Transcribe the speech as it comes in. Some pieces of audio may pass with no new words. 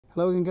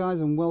Hello again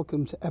guys, and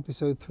welcome to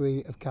episode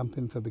 3 of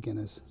Camping for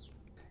Beginners.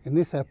 In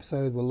this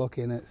episode we're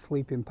looking at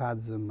sleeping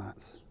pads and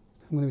mats.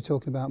 I'm going to be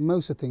talking about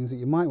most of the things that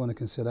you might want to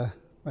consider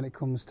when it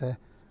comes to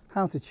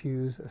how to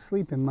choose a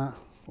sleeping mat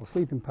or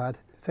sleeping pad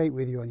to take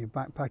with you on your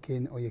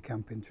backpacking or your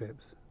camping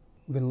trips.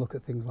 We're going to look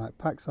at things like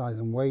pack size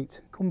and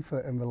weight,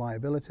 comfort and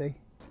reliability,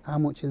 how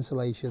much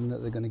insulation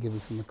that they're going to give you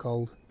from the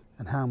cold,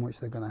 and how much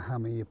they're going to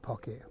hammer your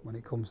pocket when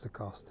it comes to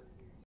cost.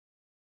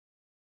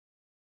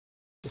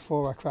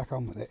 Before I crack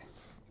on with it,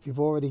 if you've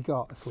already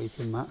got a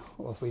sleeping mat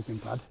or sleeping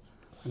pad,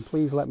 then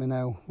please let me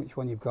know which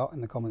one you've got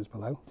in the comments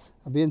below.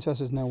 I'd be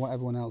interested to know what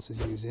everyone else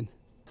is using,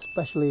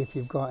 especially if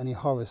you've got any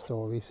horror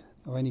stories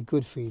or any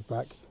good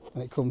feedback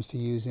when it comes to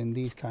using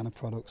these kind of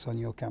products on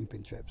your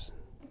camping trips.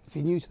 If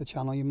you're new to the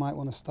channel, you might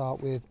want to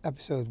start with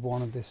episode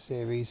 1 of this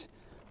series,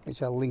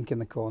 which I'll link in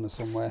the corner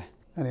somewhere.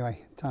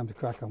 Anyway, time to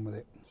crack on with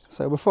it.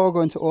 So before I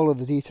go into all of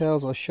the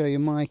details, I'll show you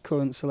my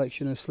current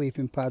selection of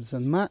sleeping pads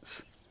and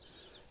mats.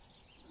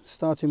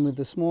 Starting with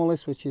the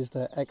smallest, which is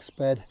the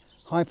X-Bed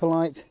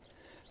Hyperlight,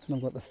 and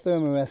I've got the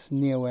Thermarest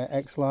NeoAir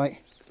X-Lite.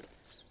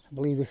 I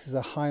believe this is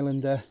a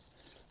Highlander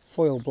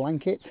foil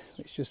blanket,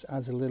 which just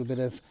adds a little bit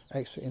of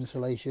extra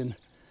insulation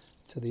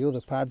to the other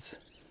pads.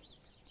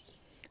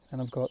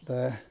 And I've got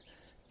the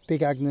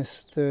Big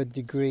Agnes 3rd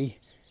Degree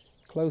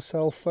closed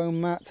cell foam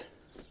mat,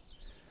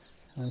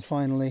 and then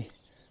finally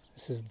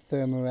this is the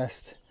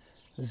Thermarest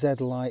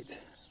Z-Lite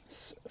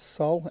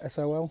Sol,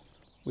 S-O-L,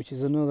 which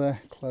is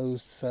another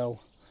closed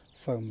cell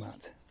foam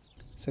mat.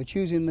 So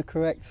choosing the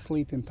correct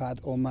sleeping pad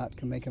or mat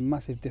can make a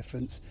massive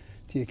difference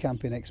to your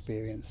camping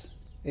experience.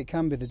 It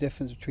can be the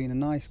difference between a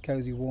nice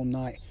cozy warm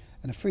night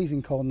and a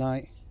freezing cold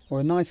night, or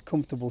a nice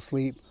comfortable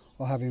sleep,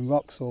 or having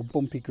rocks or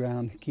bumpy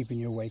ground keeping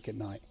you awake at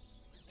night.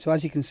 So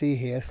as you can see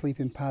here,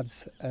 sleeping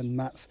pads and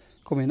mats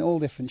come in all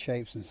different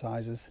shapes and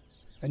sizes,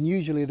 and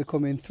usually they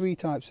come in 3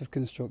 types of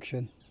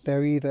construction.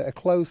 They're either a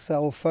closed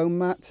cell foam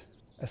mat,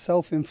 a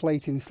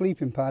self-inflating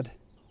sleeping pad,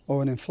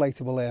 or an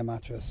inflatable air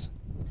mattress.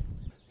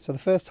 So the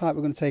first type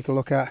we're going to take a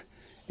look at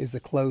is the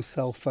closed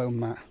cell foam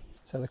mat.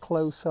 So the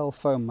closed cell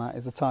foam mat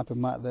is the type of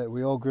mat that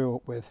we all grew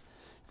up with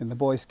in the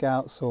Boy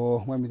Scouts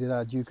or when we did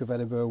our Duke of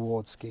Edinburgh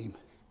Awards scheme.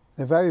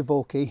 They're very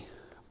bulky,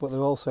 but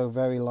they're also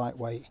very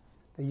lightweight.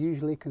 They're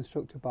usually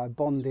constructed by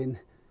bonding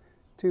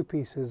 2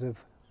 pieces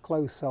of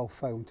closed cell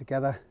foam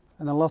together,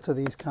 and a lot of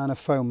these kind of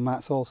foam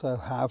mats also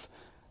have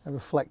a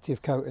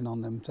reflective coating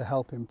on them to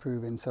help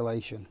improve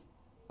insulation.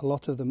 A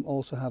lot of them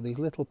also have these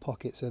little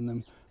pockets in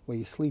them where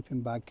your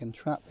sleeping bag can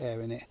trap air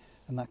in it,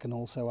 and that can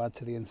also add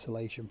to the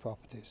insulation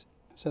properties.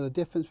 So the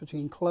difference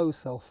between closed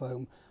cell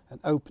foam and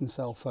open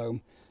cell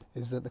foam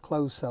is that the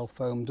closed cell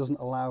foam doesn't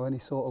allow any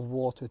sort of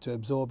water to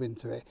absorb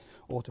into it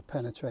or to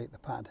penetrate the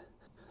pad.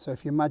 So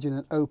if you imagine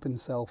an open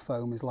cell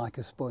foam is like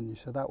a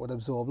sponge, so that would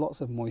absorb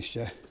lots of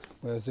moisture,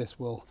 whereas this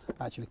will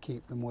actually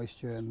keep the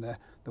moisture and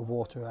the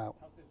water out.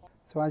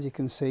 So as you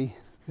can see,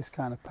 this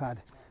kind of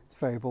pad is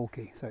very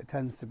bulky, so it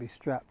tends to be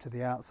strapped to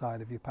the outside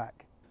of your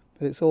pack.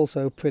 But it's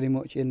also pretty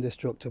much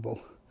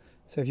indestructible.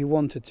 So if you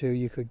wanted to,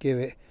 you could give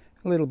it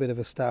a little bit of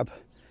a stab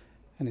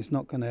and it's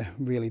not going to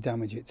really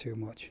damage it too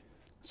much.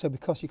 So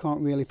because you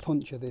can't really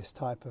puncture this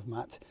type of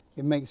mat,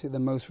 it makes it the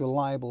most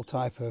reliable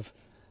type of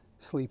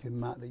sleeping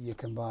mat that you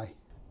can buy.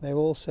 They're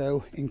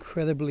also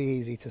incredibly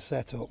easy to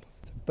set up.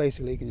 So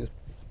basically you can just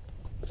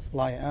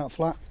lie it out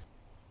flat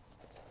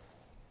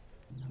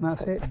and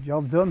that's it,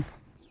 job done.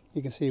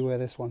 You can see where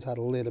this one's had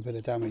a little bit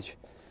of damage,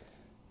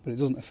 but it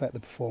doesn't affect the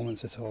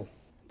performance at all.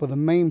 But the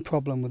main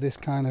problem with this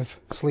kind of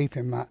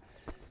sleeping mat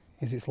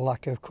is its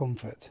lack of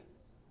comfort.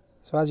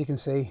 So as you can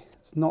see,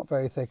 it's not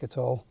very thick at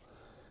all,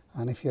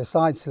 and if you're a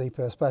side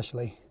sleeper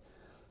especially,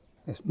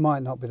 this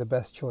might not be the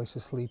best choice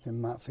of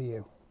sleeping mat for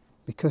you,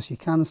 because you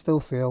can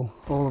still feel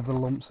all of the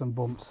lumps and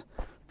bumps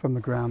from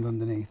the ground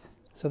underneath.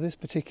 So this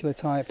particular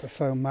type of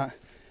foam mat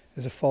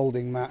is a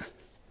folding mat,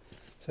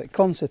 so it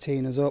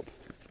concertinas up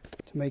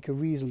to make a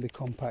reasonably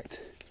compact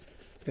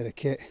bit of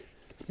kit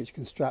which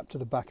can strap to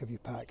the back of your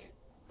pack.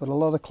 But a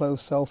lot of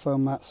closed cell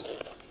foam mats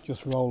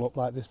just roll up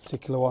like this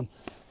particular one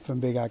from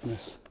Big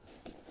Agnes.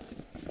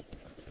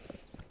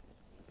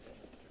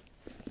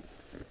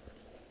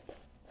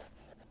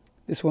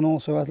 This one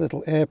also has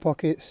little air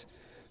pockets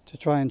to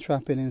try and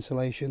trap in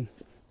insulation,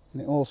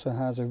 and it also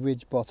has a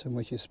ridge bottom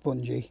which is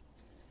spongy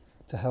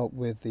to help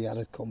with the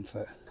added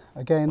comfort.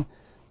 Again,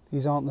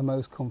 these aren't the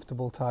most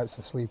comfortable types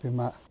of sleeping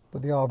mat,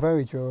 but they are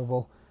very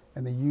durable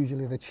and they're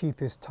usually the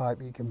cheapest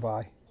type you can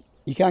buy.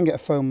 You can get a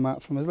foam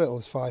mat from as little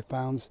as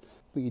 £5,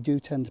 but you do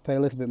tend to pay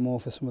a little bit more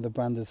for some of the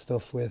branded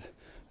stuff with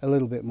a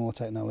little bit more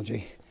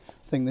technology.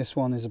 I think this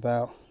one is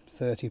about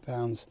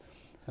 £30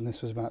 and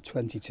this was about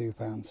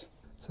 £22.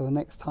 So the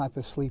next type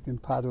of sleeping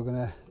pad we're going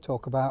to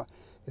talk about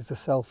is the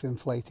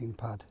self-inflating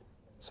pad.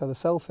 So the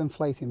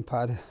self-inflating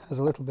pad has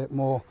a little bit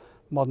more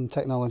modern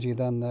technology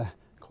than the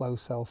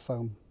closed cell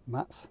foam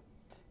mats.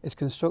 It's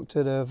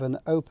constructed of an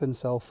open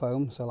cell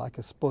foam, so like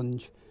a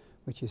sponge,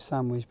 which is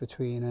sandwiched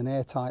between an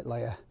airtight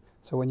layer.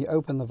 So when you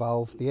open the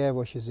valve, the air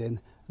rushes in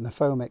and the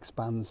foam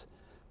expands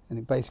and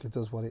it basically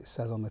does what it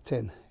says on the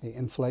tin. It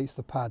inflates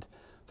the pad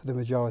for the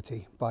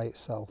majority by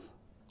itself.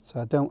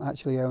 So I don't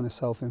actually own a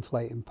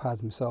self-inflating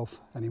pad myself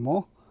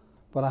anymore,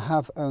 but I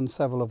have owned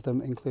several of them,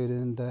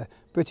 including the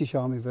British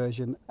Army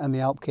version and the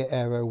Alpkit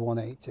Aero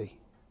 180.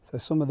 So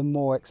some of the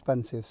more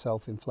expensive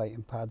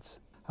self-inflating pads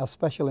have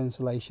special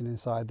insulation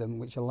inside them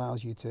which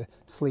allows you to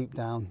sleep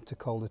down to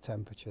colder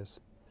temperatures.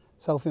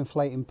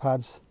 Self-inflating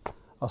pads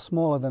are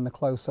smaller than the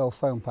closed-cell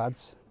foam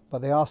pads,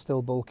 but they are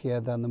still bulkier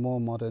than the more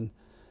modern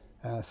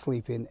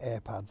sleeping air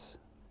pads.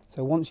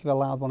 So once you've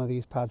allowed one of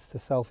these pads to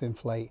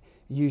self-inflate,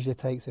 it usually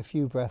takes a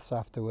few breaths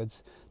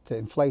afterwards to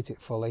inflate it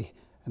fully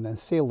and then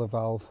seal the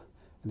valve,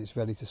 and it's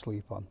ready to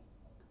sleep on.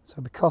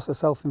 So because a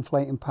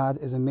self-inflating pad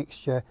is a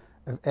mixture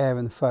of air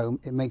and foam,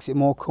 it makes it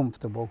more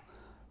comfortable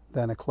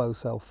than a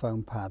closed-cell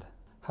foam pad.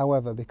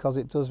 However, because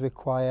it does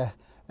require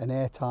an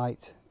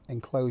airtight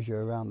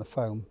enclosure around the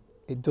foam,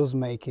 it does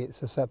make it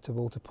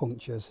susceptible to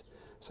punctures,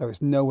 so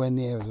it's nowhere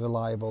near as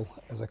reliable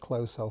as a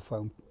closed-cell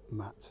foam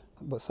mat.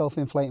 But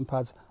self-inflating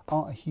pads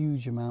aren't a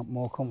huge amount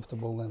more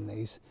comfortable than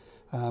these.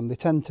 They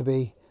tend to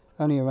be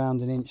only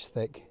around 1 inch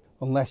thick,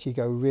 unless you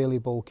go really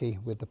bulky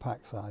with the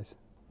pack size.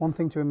 One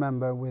thing to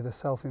remember with a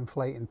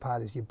self-inflating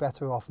pad is you're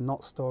better off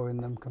not storing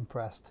them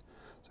compressed.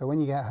 So when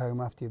you get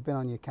home after you've been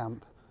on your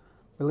camp,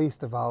 release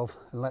the valve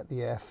and let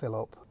the air fill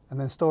up, and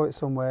then store it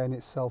somewhere in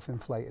its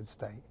self-inflated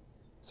state.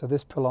 So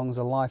this prolongs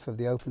the life of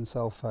the open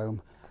cell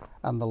foam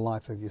and the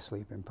life of your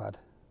sleeping pad.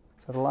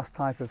 So the last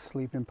type of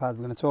sleeping pad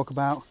we're going to talk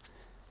about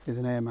is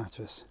an air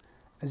mattress.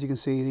 As you can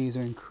see, these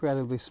are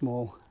incredibly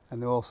small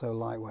and they're also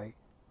lightweight.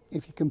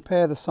 If you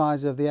compare the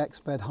size of the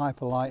X-Bed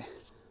Hyperlight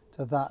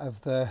to that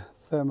of the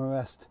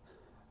Thermarest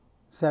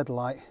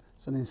Z-Lite,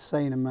 it's an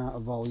insane amount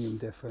of volume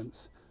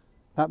difference.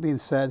 That being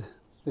said,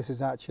 this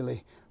is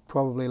actually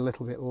probably a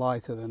little bit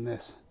lighter than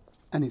this,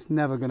 and it's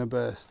never going to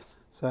burst.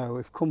 So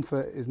if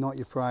comfort is not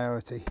your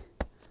priority,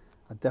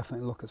 I'd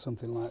definitely look at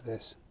something like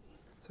this.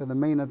 So the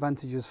main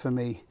advantages for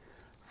me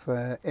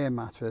for air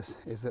mattress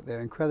is that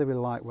they're incredibly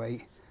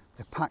lightweight,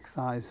 their pack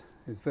size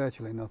is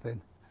virtually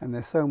nothing, and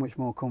they're so much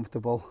more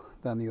comfortable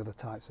than the other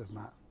types of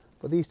mat.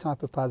 But these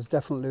type of pads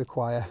definitely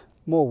require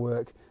more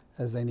work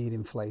as they need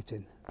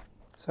inflating.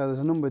 So there's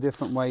a number of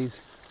different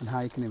ways on how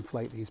you can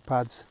inflate these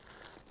pads.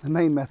 The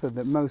main method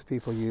that most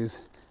people use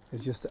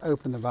is just to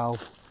open the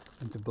valve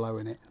and to blow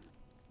in it.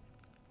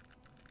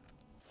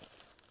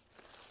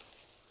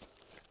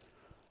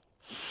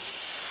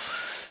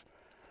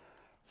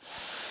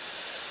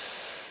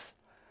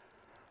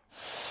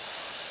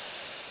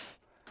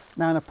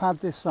 Now in a pad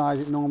this size,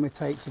 it normally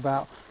takes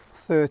about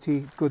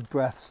 30 good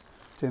breaths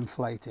to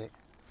inflate it.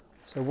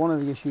 So one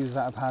of the issues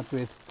that I've had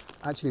with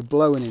actually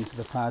blowing into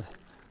the pad,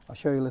 I'll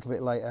show you a little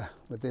bit later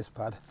with this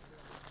pad,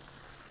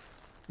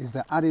 is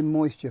that adding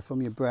moisture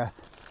from your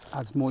breath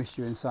adds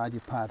moisture inside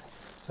your pad.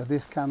 So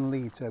this can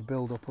lead to a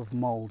build-up of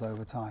mould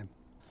over time.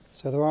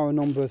 So there are a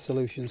number of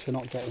solutions for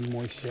not getting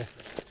moisture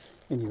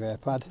in your air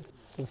pad.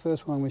 So the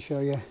first one I'm going to show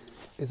you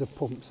is a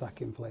pump sack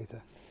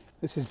inflator.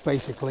 This is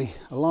basically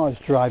a large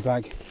dry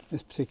bag.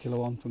 This particular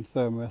one from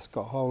Thermarest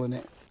got a hole in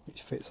it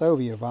which fits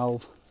over your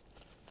valve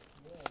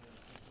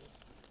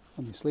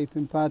on your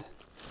sleeping pad.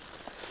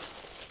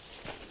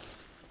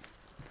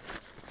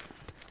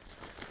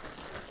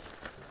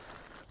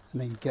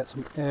 And then you get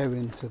some air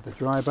into the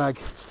dry bag.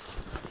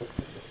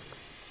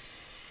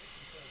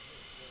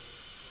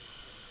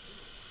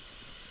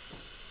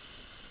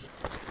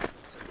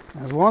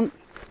 There's one.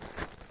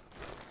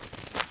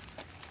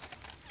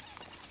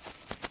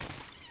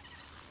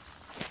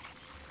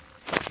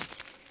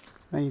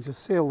 Then you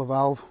just seal the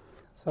valve.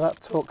 So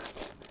that took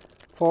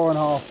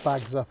 4.5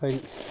 bags, I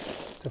think,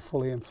 to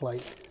fully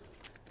inflate.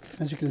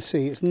 As you can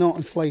see, it's not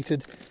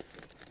inflated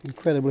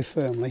incredibly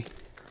firmly.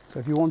 So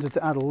if you wanted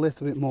to add a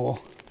little bit more,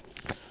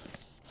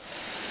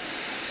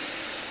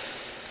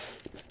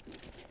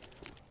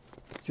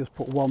 just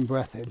put one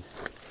breath in,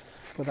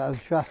 but that has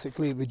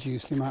drastically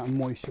reduced the amount of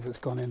moisture that's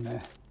gone in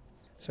there.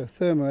 So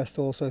Thermarest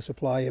also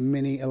supply a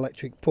mini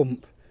electric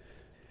pump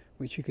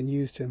which you can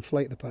use to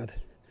inflate the pad.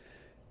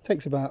 It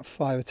takes about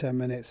 5 or 10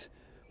 minutes,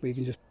 but you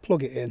can just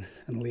plug it in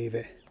and leave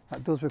it.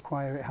 That does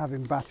require it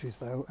having batteries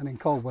though, and in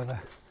cold weather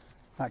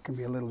that can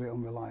be a little bit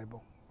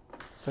unreliable.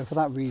 So for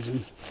that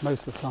reason,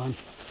 most of the time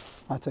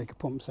I take a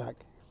pump sack.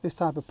 This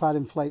type of pad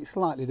inflates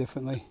slightly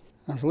differently.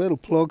 There's a little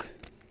plug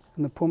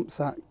and the pump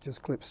sack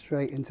just clips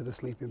straight into the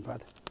sleeping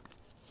pad.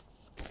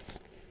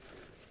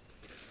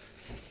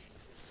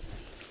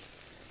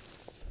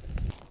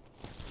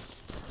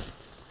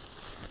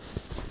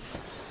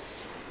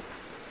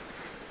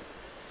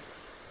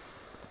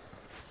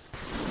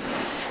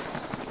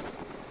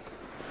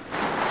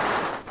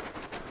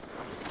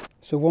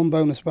 So one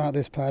bonus about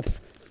this pad,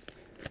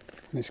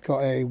 and it's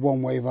got a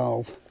one-way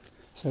valve.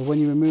 So when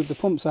you remove the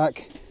pump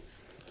sack,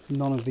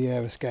 none of the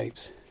air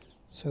escapes.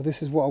 So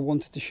this is what I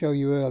wanted to show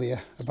you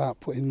earlier about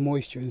putting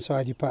moisture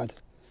inside your pad.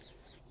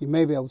 You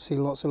may be able to see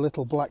lots of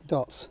little black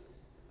dots.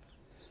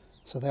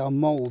 So they are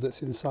mould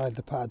that's inside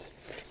the pad.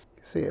 You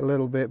can see it a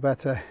little bit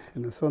better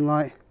in the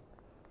sunlight.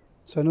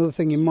 So another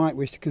thing you might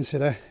wish to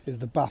consider is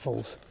the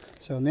baffles.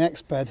 So on the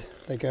X bed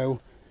they go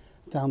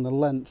down the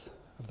length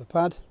of the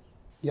pad,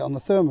 yet on the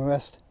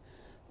Thermarest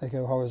they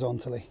go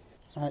horizontally.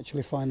 I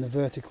actually find the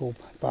vertical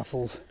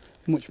baffles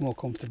much more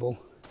comfortable,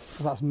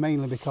 but that's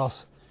mainly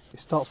because it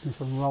stops me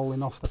from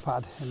rolling off the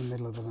pad in the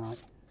middle of the night.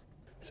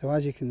 So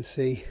as you can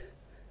see,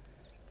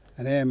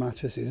 an air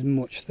mattress is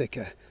much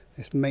thicker.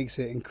 This makes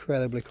it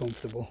incredibly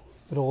comfortable.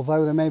 But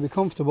although they may be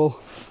comfortable,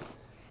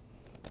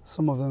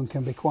 some of them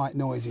can be quite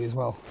noisy as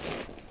well,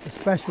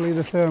 especially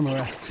the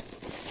Thermarest.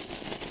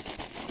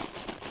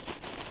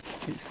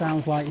 It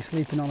sounds like you're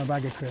sleeping on a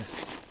bag of crisps.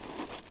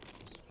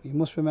 You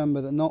must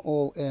remember that not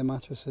all air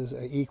mattresses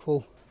are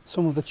equal.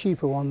 Some of the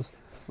cheaper ones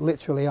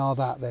literally are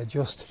that. They're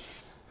just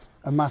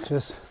a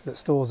mattress that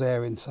stores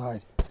air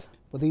inside.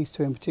 But these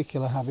two in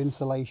particular have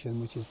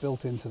insulation which is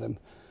built into them,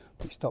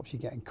 which stops you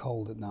getting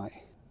cold at night.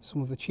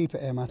 Some of the cheaper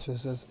air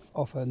mattresses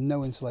offer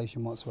no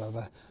insulation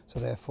whatsoever, so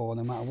therefore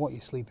no matter what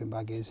your sleeping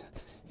bag is,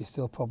 you're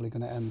still probably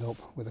going to end up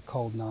with a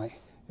cold night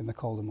in the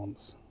colder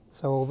months.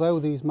 So although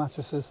these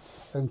mattresses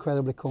are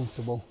incredibly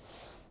comfortable,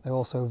 they're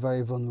also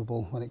very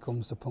vulnerable when it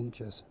comes to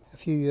punctures. A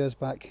few years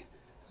back,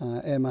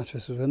 air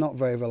mattresses were not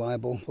very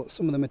reliable, but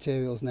some of the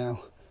materials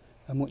now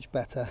are much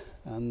better,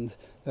 and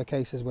there are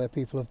cases where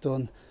people have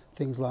done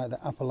things like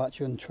the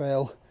Appalachian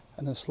Trail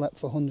and have slept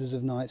for hundreds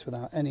of nights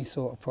without any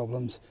sort of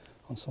problems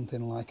on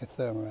something like a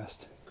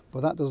Thermarest.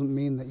 But that doesn't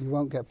mean that you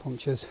won't get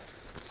punctures,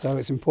 so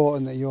it's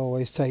important that you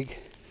always take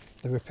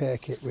the repair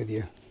kit with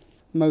you.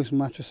 Most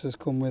mattresses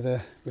come with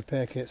a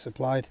repair kit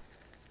supplied.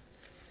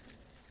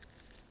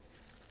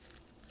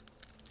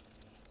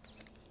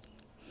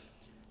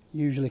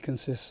 Usually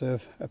consists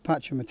of a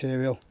patch of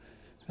material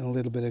and a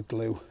little bit of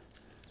glue.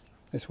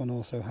 This one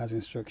also has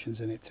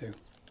instructions in it too.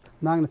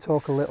 Now I'm going to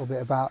talk a little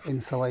bit about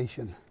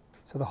insulation.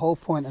 So the whole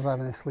point of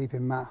having a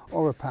sleeping mat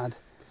or a pad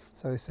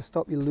is to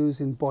stop you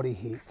losing body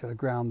heat to the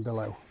ground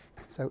below.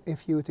 So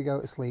if you were to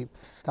go to sleep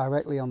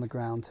directly on the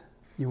ground,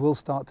 you will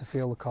start to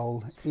feel the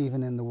cold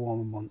even in the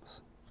warmer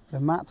months.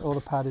 The mat or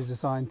the pad is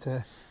designed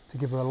to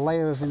give a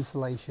layer of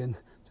insulation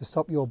to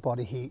stop your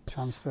body heat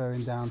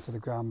transferring down to the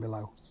ground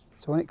below.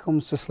 So when it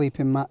comes to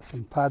sleeping mats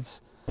and pads,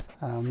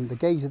 the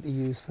gauge that they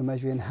use for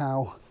measuring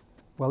how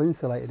well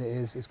insulated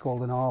it is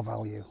called an R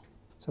value.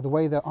 So the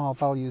way that R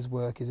values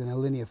work is in a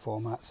linear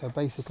format. So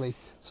basically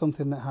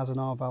something that has an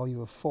R value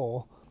of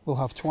 4 will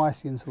have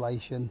twice the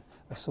insulation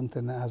of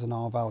something that has an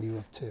R value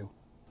of 2,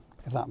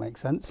 if that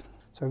makes sense.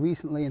 So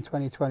recently in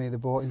 2020 they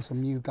brought in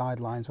some new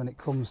guidelines when it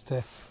comes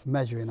to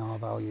measuring R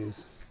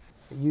values.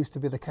 It used to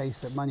be the case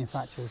that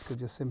manufacturers could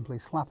just simply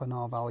slap an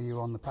R value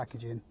on the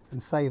packaging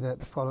and say that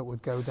the product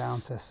would go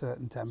down to a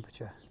certain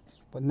temperature.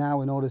 But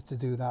now in order to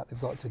do that they've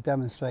got to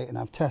demonstrate and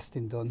have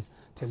testing done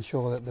to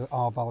ensure that the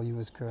R value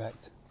is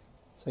correct.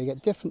 So you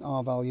get different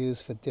R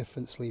values for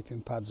different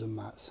sleeping pads and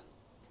mats.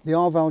 The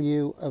R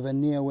value of a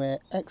NeoAir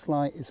X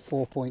Lite is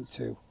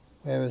 4.2,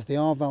 whereas the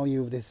R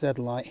value of this Z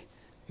Lite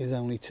is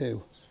only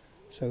 2.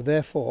 So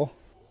therefore,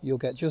 you'll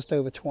get just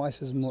over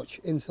twice as much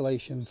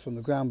insulation from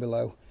the ground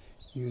below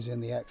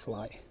using the X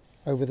Lite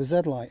over the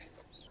Z Lite.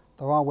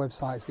 There are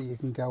websites that you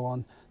can go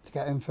on to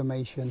get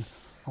information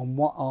on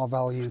what R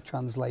value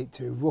translate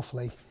to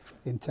roughly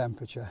in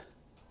temperature.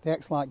 The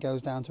X Lite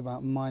goes down to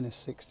about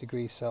 -6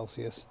 degrees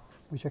Celsius,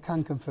 which I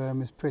can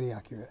confirm is pretty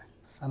accurate.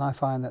 And I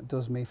find that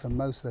does me for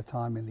most of the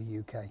time in the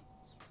UK.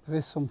 There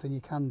is something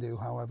you can do,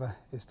 however,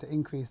 is to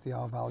increase the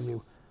R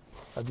value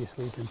of your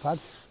sleeping pad,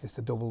 is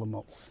to double them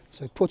up.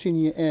 So putting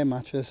your air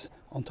mattress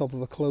on top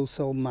of a closed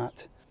sole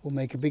mat will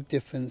make a big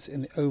difference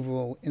in the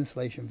overall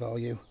insulation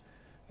value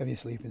of your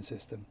sleeping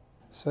system.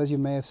 So as you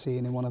may have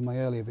seen in one of my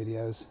earlier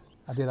videos,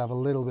 I did have a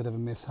little bit of a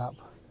mishap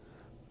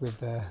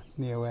with the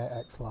NeoAir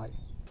X Lite.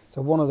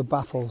 So one of the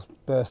baffles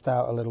burst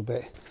out a little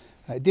bit.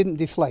 It didn't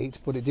deflate,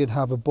 but it did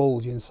have a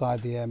bulge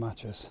inside the air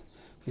mattress,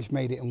 which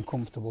made it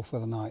uncomfortable for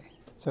the night.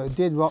 So it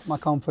did rock my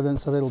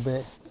confidence a little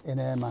bit in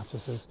air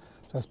mattresses.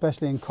 So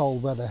especially in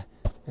cold weather,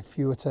 if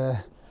you were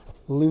to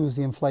lose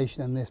the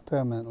inflation in this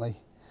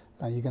permanently,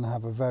 you're going to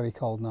have a very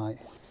cold night.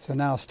 So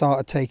now I've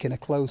started taking a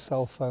closed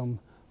cell foam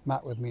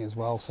mat with me as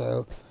well.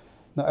 So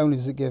not only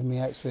does it give me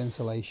extra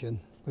insulation,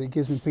 but it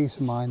gives me peace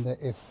of mind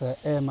that if the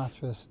air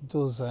mattress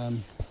does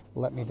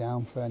let me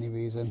down for any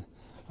reason,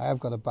 I have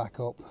got a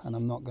backup and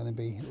I'm not going to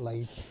be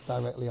laid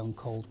directly on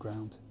cold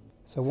ground.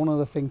 So one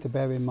other thing to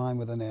bear in mind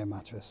with an air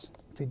mattress,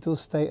 if it does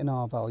state an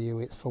R value,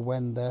 it's for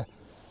when the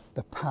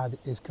pad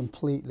is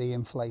completely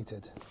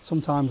inflated.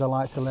 Sometimes I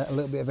like to let a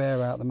little bit of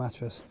air out the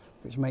mattress,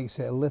 which makes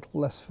it a little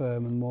less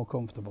firm and more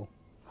comfortable.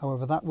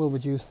 However, that will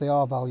reduce the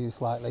R value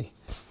slightly.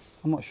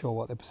 I'm not sure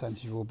what the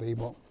percentage will be,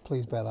 but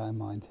please bear that in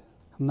mind.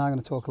 I'm now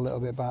going to talk a little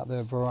bit about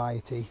the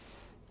variety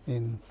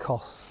in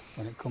costs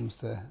when it comes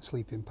to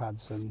sleeping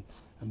pads and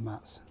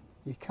mats.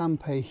 You can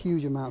pay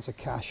huge amounts of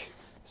cash,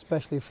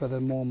 especially for the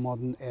more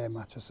modern air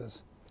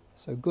mattresses.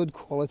 So good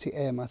quality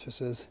air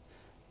mattresses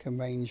can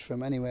range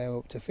from anywhere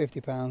up to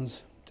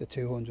 £50 to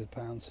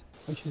 £200,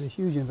 which is a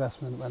huge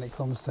investment when it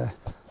comes to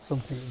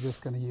something you're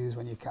just going to use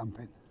when you're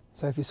camping.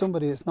 So if you're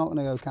somebody that's not going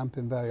to go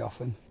camping very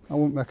often, I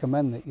wouldn't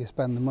recommend that you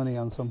spend the money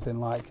on something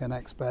like an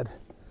X-bed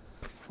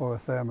or a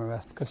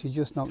thermarest, because you're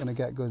just not going to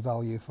get good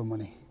value for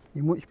money.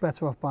 You're much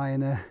better off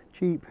buying a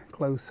cheap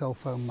closed cell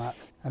foam mat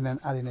and then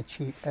adding a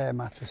cheap air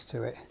mattress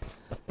to it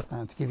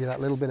to give you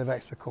that little bit of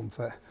extra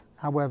comfort.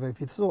 However, if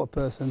you're the sort of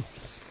person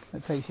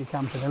that takes your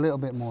camping a little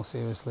bit more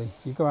seriously,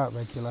 you go out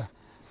regular,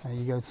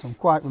 you go to some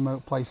quite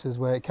remote places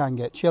where it can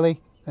get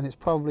chilly, then it's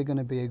probably going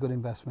to be a good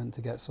investment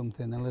to get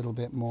something a little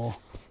bit more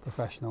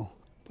professional.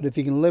 But if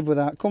you can live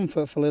without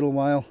comfort for a little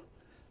while,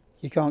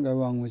 you can't go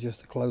wrong with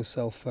just a closed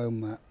cell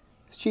foam mat.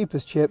 It's cheap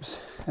as chips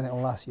and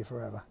it'll last you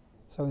forever.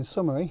 So in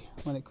summary,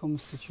 when it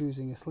comes to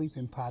choosing a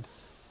sleeping pad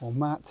or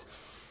mat,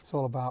 it's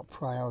all about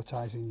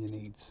prioritising your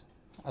needs.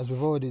 As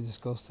we've already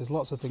discussed, there's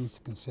lots of things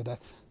to consider,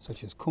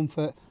 such as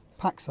comfort,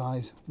 pack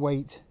size,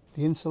 weight,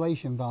 the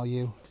insulation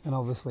value, and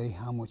obviously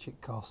how much it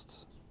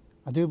costs.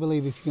 I do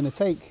believe if you're going to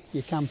take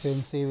your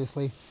camping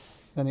seriously,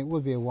 then it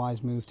would be a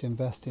wise move to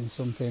invest in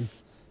something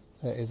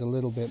that is a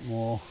little bit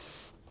more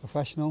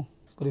professional.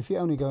 But if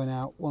you're only going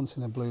out once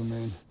in a blue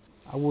moon,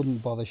 I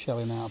wouldn't bother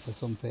shelling out for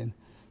something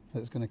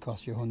that's going to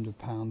cost you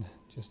 £100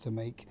 just to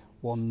make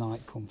one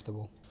night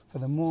comfortable. For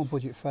the more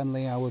budget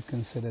friendly, I would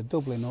consider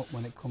doubling up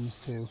when it comes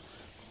to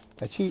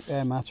a cheap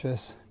air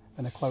mattress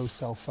and a closed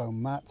cell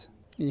foam mat.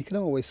 You can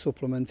always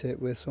supplement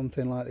it with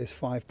something like this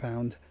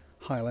 £5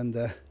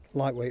 Highlander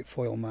lightweight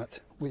foil mat,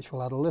 which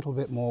will add a little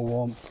bit more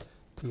warmth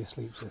to your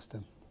sleep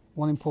system.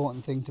 One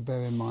important thing to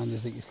bear in mind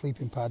is that your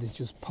sleeping pad is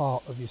just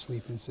part of your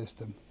sleeping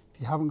system.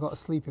 If you haven't got a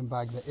sleeping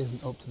bag that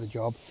isn't up to the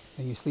job,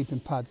 then your sleeping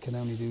pad can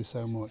only do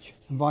so much.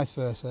 And vice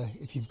versa,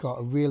 if you've got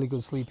a really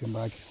good sleeping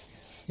bag,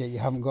 yet you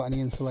haven't got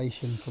any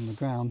insulation from the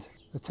ground,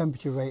 the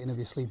temperature rating of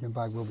your sleeping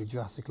bag will be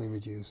drastically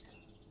reduced.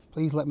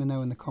 Please let me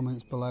know in the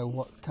comments below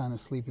what kind of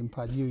sleeping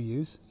pad you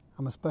use.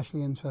 I'm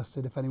especially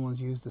interested if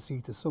anyone's used the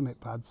Sea to Summit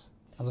pads,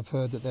 as I've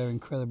heard that they're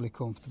incredibly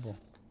comfortable.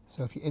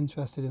 So if you're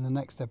interested in the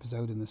next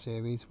episode in the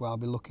series where I'll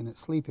be looking at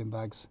sleeping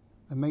bags,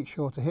 then make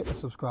sure to hit the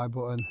subscribe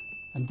button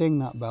and ding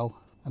that bell,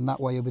 and that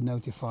way you'll be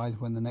notified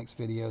when the next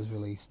video is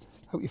released.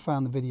 Hope you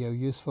found the video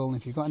useful, and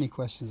if you've got any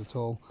questions at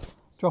all,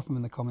 drop them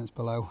in the comments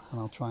below and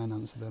I'll try and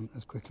answer them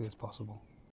as quickly as possible.